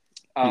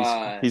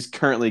 He's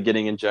currently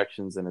getting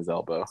injections in his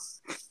elbow.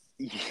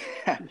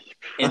 Yeah.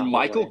 And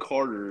Michael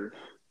Carter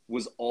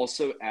was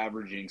also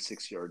averaging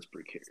 6 yards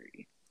per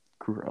carry.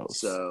 Gross.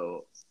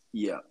 So,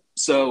 yeah.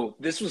 So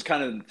this was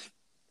kind of,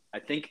 I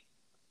think,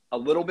 a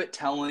little bit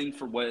telling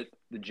for what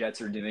the Jets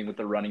are doing with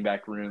the running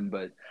back room.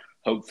 But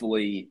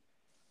hopefully,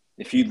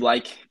 if you'd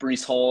like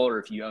Breece Hall or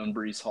if you own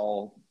Breece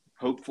Hall,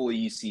 hopefully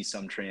you see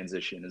some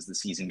transition as the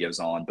season goes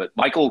on. But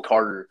Michael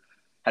Carter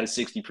had a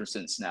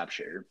 60% snap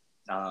share.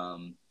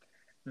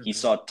 He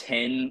saw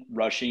 10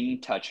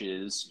 rushing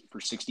touches for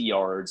 60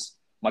 yards.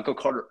 Michael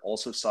Carter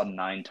also saw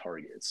 9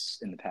 targets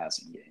in the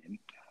passing game.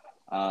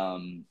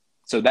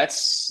 So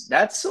that's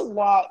a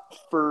lot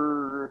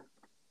for,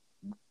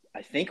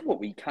 I think, what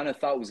we kind of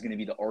thought was going to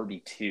be the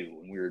RB2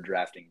 when we were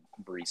drafting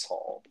Breece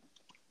Hall.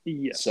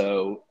 Yes.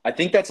 So I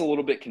think that's a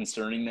little bit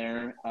concerning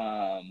there.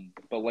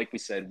 But like we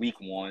said, week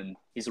one,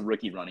 he's a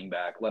rookie running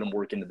back. Let him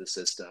work into the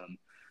system.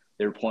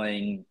 They're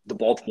playing the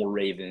Baltimore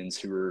Ravens,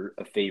 who are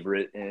a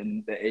favorite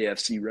in the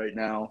AFC right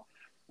now.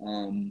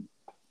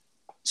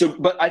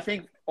 But I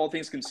think all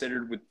things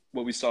considered, with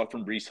what we saw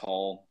from Breece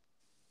Hall,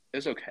 it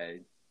was okay.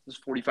 It was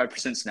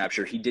 45% snap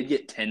share. He did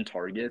get 10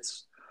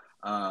 targets,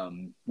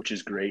 which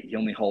is great. He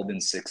only hauled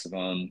in 6 of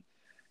them.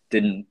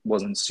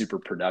 Wasn't super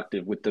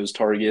productive with those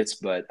targets,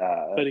 but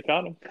he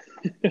caught him.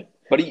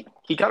 but he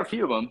got a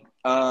few of them.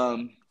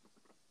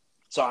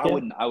 So I Yeah.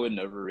 wouldn't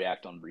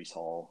overreact on Breece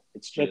Hall.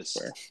 It's That's just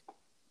fair.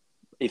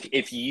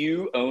 if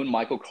you own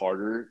Michael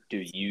Carter, do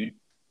you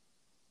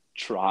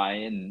try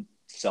and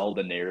sell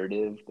the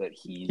narrative that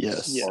he's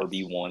Yes.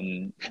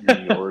 RB1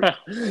 New York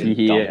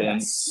and dump him?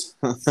 Yes.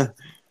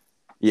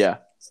 Yeah.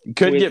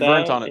 Could get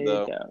burnt Without on it, a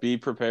though. doubt. Be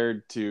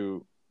prepared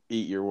to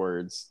eat your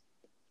words.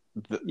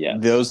 Yes.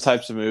 Those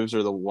types of moves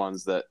are the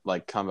ones that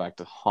like come back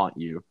to haunt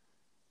you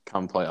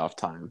come playoff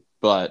time.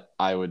 But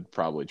I would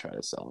probably try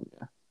to sell him,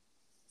 yeah.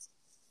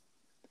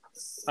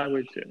 I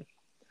would too.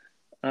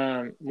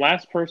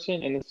 Last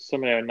person, and this is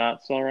somebody I would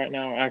not sell right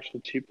now, are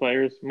actually 2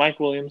 players. Mike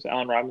Williams,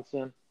 Allen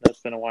Robinson.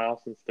 That's been a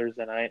while since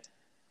Thursday night.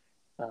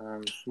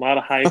 A lot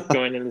of hype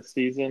going into the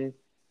season.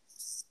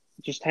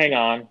 Just hang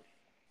on.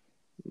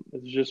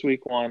 It's just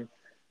week 1.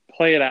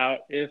 Play it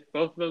out. If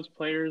both of those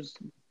players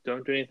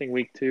don't do anything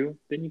week 2,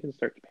 then you can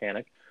start to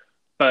panic.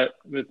 But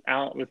with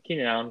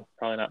Keenan Allen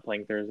probably not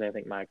playing Thursday, I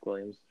think Mike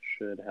Williams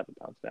should have a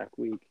bounce back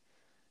week.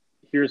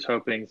 Here's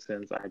hoping,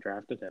 since I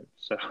drafted him.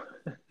 So,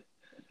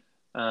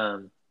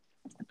 all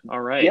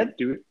right. Yeah,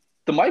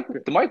 the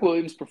Mike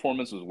Williams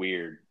performance was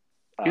weird.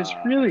 It was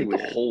really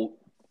weird. weird.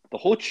 The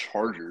whole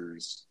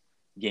Chargers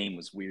game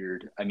was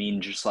weird. I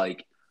mean, just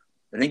like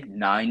I think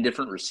 9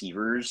 different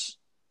receivers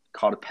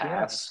caught a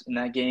pass in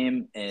that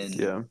game,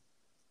 and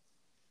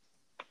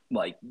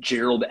like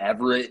Gerald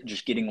Everett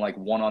just getting like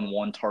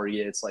one-on-one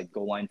targets, like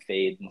goal line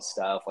fade and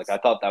stuff. Like I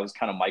thought that was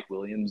kind of Mike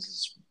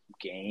Williams'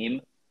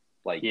 game.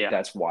 Like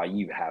that's why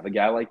you have a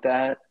guy like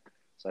that.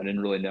 So I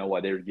didn't really know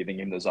why they were giving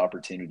him those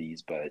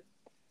opportunities, but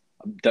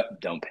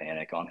don't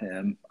panic on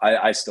him.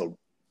 I still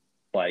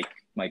like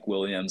Mike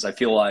Williams. I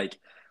feel like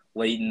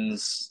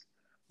Leighton's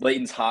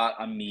hot.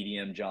 I'm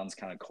medium. John's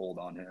kind of cold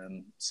on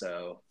him.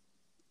 So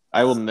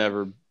I will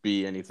never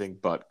be anything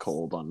but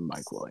cold on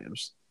Mike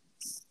Williams.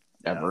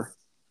 Ever.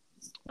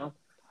 Well,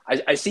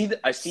 I see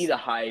the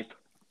hype.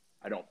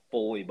 I don't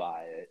fully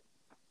buy it.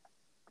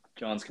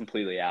 John's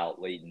completely out.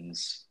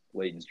 Leighton's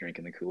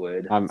drinking the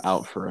Kool-Aid. I'm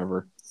out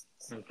forever.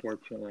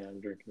 Unfortunately, I'm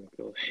drinking the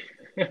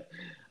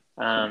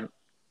Kool-Aid.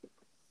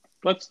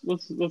 Let's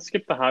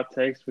skip the hot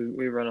takes.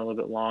 We run a little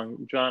bit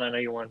long. John, I know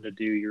you wanted to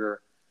do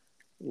your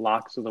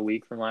locks of the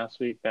week from last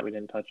week that we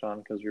didn't touch on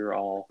because you were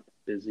all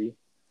busy.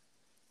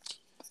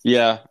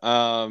 Yeah.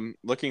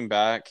 Looking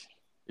back,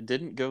 it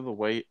didn't go the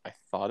way I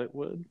thought it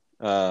would.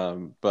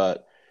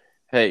 But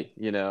hey,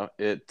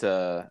 it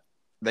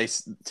they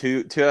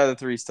 2 out of the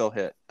 3 still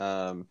hit.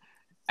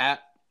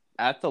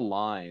 At the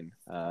line,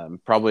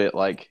 probably at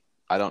like,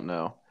 I don't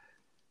know.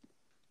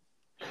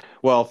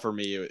 Well, for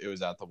me, it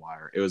was at the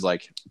wire. It was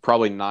like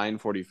probably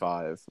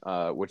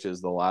 9:45, which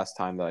is the last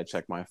time that I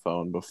check my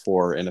phone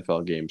before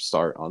NFL games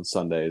start on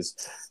Sundays.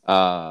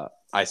 I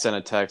sent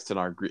a text in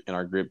our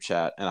group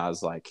chat, and I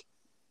was like,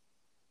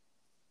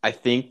 I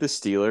think the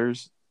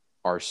Steelers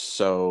are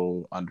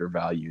so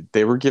undervalued.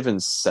 They were given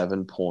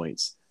 7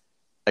 points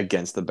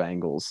against the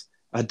Bengals,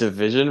 a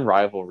division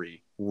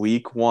rivalry,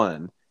 week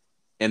 1,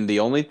 and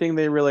the only thing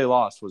they really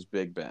lost was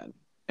Big Ben.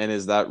 And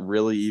is that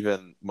really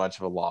even much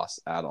of a loss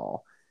at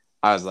all?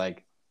 I was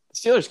like, the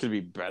Steelers could be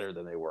better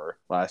than they were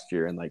last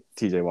year, and like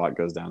TJ Watt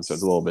goes down, so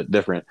it's a little bit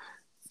different.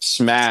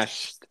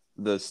 Smashed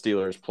the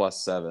Steelers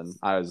 +7.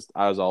 I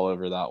was all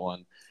over that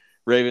one.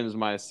 Ravens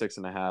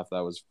 -6.5. That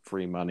was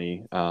free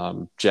money.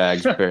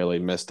 Jags barely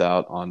missed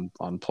out on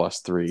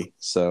 +3.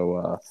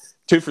 So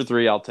 2 for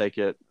 3. I'll take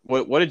it.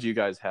 What did you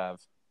guys have?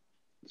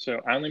 So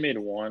I only made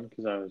 1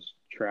 because I was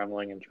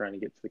traveling and trying to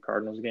get to the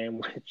Cardinals game,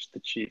 which the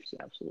Chiefs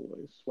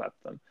absolutely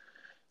swept them.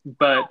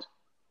 But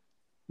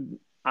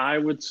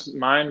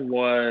mine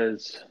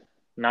was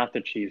not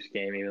the Chiefs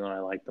game, even though I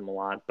liked them a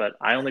lot. But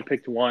I only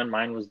picked 1.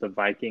 Mine was the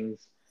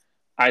Vikings.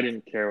 I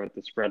didn't care what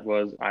the spread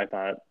was. I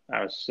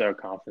was so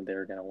confident they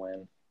were going to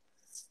win,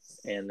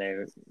 and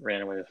they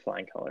ran away with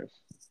flying colors.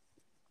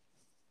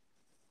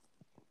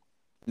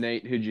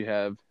 Nate, who'd you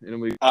have?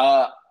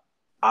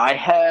 I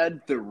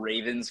had the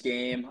Ravens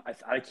game.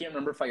 I can't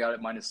remember if I got it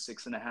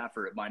 -6.5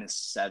 or at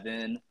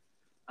 -7.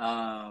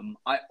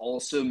 I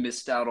also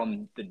missed out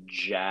on the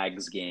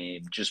Jags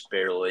game just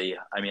barely.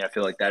 I mean, I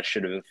feel like that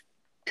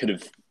could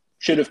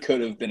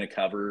have been a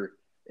cover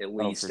at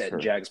least at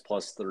Jags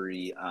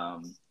 +3.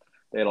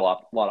 They had a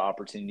lot of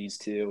opportunities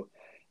too,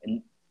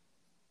 and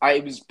I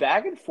was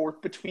back and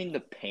forth between the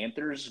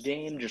Panthers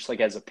game, just like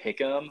as a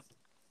pick'em,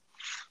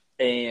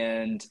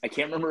 and I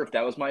can't remember if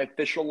that was my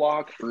official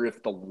lock or if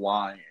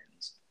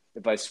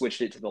I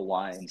switched it to the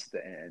Lions at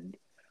the end.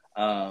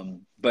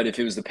 But if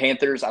it was the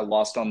Panthers, I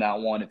lost on that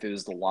one. If it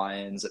was the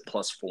Lions at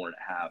 +4.5,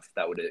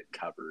 that would have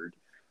covered.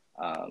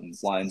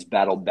 Lions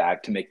battled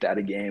back to make that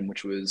a game,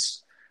 which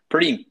was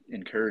pretty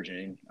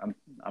encouraging.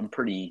 I'm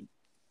pretty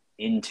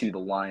into the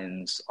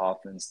Lions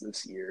offense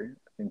this year.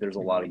 I think there's a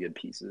lot of good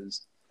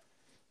pieces.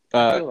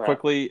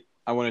 Quickly,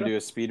 I want to do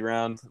a speed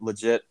round,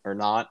 legit or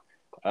not.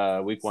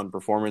 Week 1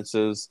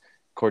 performances.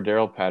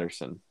 Cordero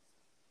Patterson.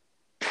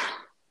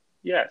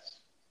 Yes.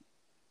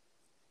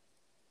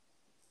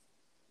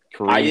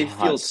 I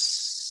feel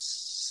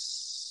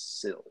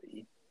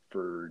silly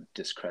for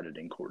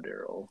discrediting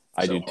Cordero.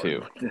 I do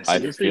too.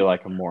 I feel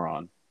like a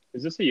moron.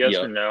 Is this a yes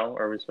or no?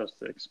 Or are we supposed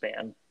to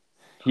expand?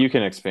 You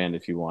can expand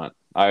if you want.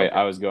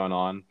 I was going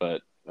on,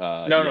 but go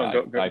on.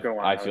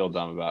 I feel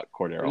dumb about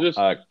Cordero.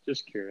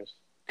 Just curious.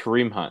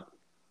 Kareem Hunt.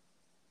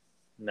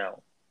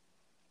 No.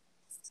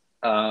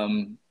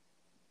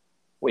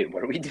 Wait,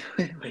 what are we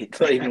doing?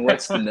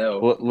 What's the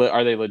no?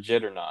 Are they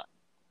legit or not?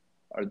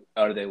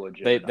 Are they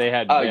legit? They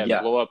had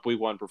blow up week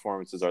 1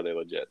 performances. Are they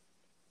legit?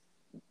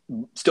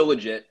 Still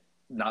legit,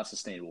 not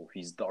sustainable.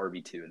 He's the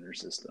RB2 in their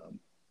system,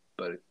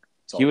 but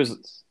he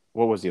was.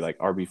 What was he like?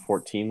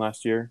 RB14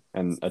 last year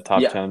and a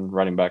top 10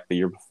 running back the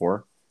year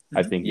before.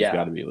 I think he's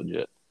got to be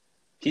legit.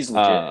 He's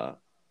legit.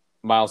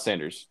 Miles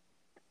Sanders.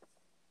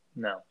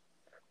 No.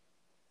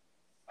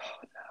 Oh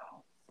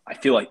no! I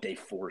feel like they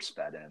force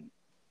fed him.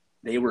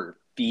 They were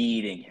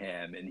feeding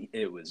him, and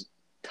it was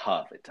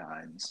tough at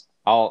times.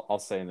 I'll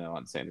say no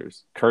on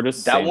Sanders.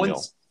 Curtis that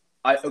Samuel.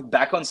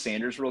 Back on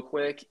Sanders real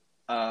quick.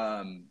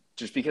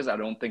 Just because I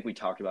don't think we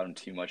talked about him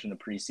too much in the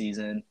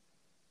preseason.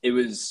 It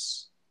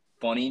was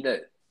funny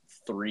that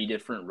 3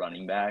 different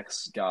running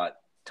backs got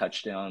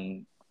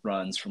touchdown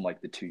runs from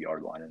like the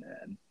 2-yard line and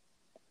in.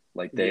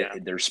 Like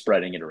they're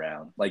spreading it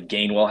around. Like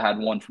Gainwell had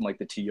one from like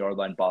the 2-yard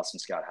line.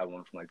 Boston Scott had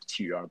one from like the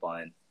 2-yard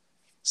line.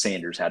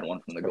 Sanders had one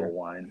from the goal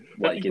line.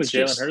 Like it's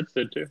Jalen Hurts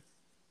did too.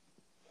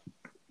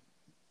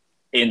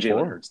 And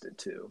Jalen Hurts did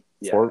too.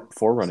 Yeah.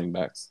 4 running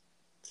backs.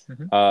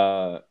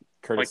 Mm-hmm.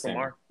 Curtis Mike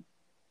Lamar.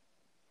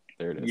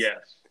 There it is.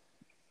 Yes.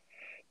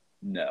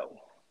 No.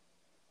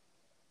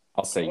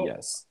 I'll say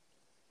yes.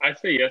 I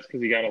say yes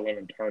because he got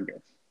 11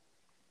 targets.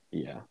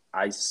 Yeah.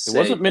 It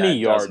wasn't many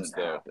yards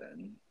though.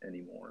 Happen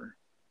anymore.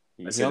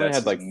 He only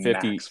had like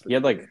 50. He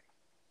had like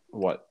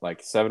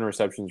 7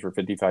 receptions for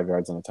 55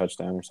 yards and a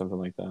touchdown or something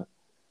like that.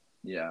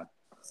 Yeah.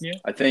 Yeah.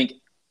 I think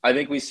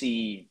we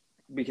see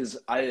because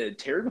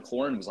Terry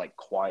McLaurin was like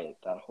quiet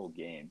that whole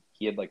game.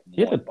 He had like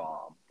one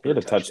bomb. He had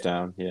a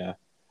touchdown. Yeah.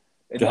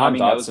 Jahan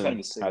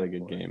Dotson had a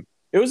good game.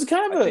 It was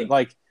kind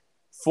of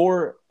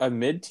for a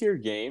mid-tier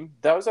game,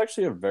 that was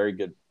actually a very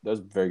good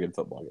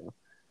football game.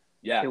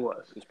 Yeah, it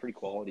was. It was pretty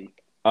quality.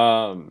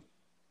 Robbie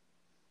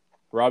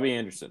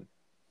Anderson.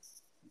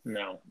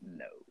 No.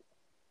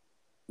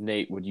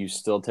 Nate, would you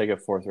still take a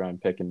 4th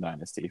round pick in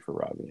Dynasty for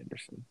Robbie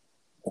Anderson?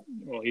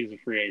 Well, he's a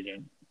free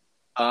agent.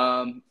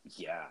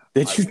 Yeah.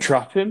 Did you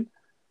drop him?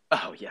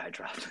 Oh yeah, I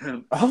dropped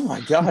him. Oh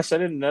my gosh, I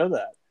didn't know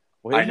that.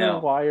 Waiver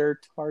wire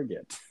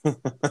target.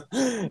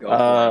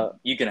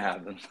 You can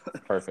have them.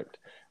 Perfect.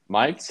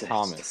 Mike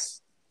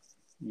Thomas.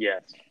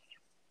 Yes.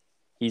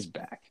 He's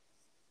back.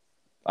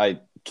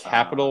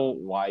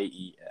 Capital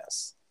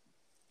YES.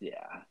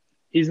 Yeah.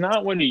 He's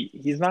not going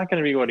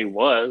to be what he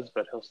was,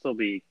 but he'll still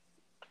be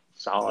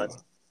solid.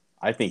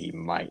 I think he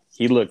might.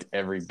 He looked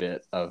every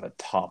bit of a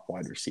top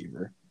wide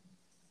receiver.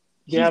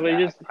 Yeah, but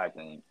I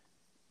think.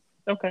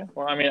 Okay.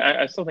 Well, I mean,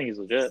 I still think he's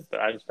legit, but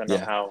I just don't know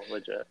how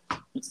legit.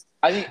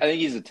 I think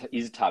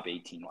he's a top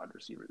 18 wide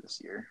receiver this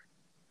year.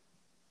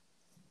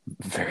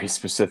 Very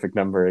specific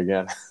number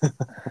again.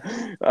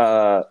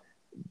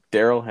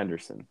 Darrell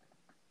Henderson.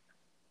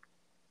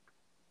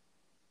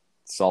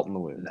 Salt in the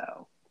wound.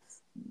 No.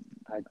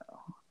 I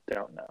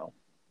don't know.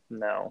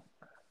 No.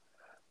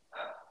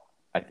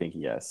 I think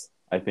yes.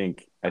 I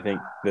think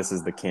this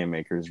is the Cam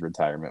Akers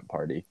retirement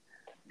party.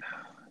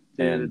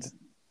 Dude. And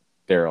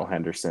Darrell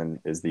Henderson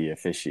is the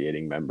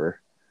officiating member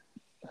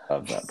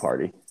of that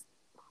party.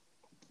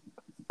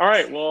 All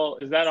right. Well,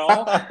 is that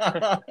all?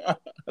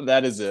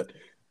 That is it.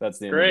 That's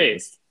the end. Great. Of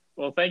this.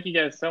 Well, thank you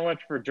guys so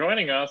much for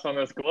joining us on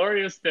this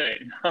glorious day.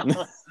 I'm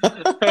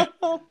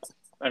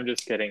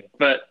just kidding.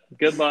 But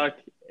good luck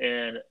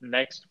in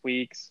next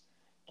week's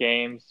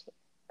games.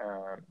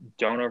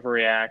 Don't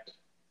overreact.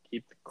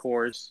 Keep the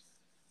course.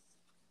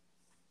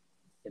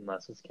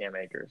 Unless it's Cam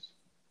Akers.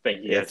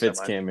 Thank you guys so much. If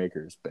it's Cam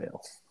Akers,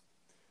 bail.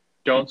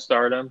 Don't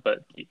start him,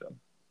 but keep him.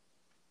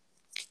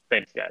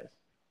 Thanks, guys.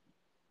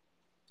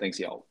 Thanks,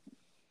 y'all.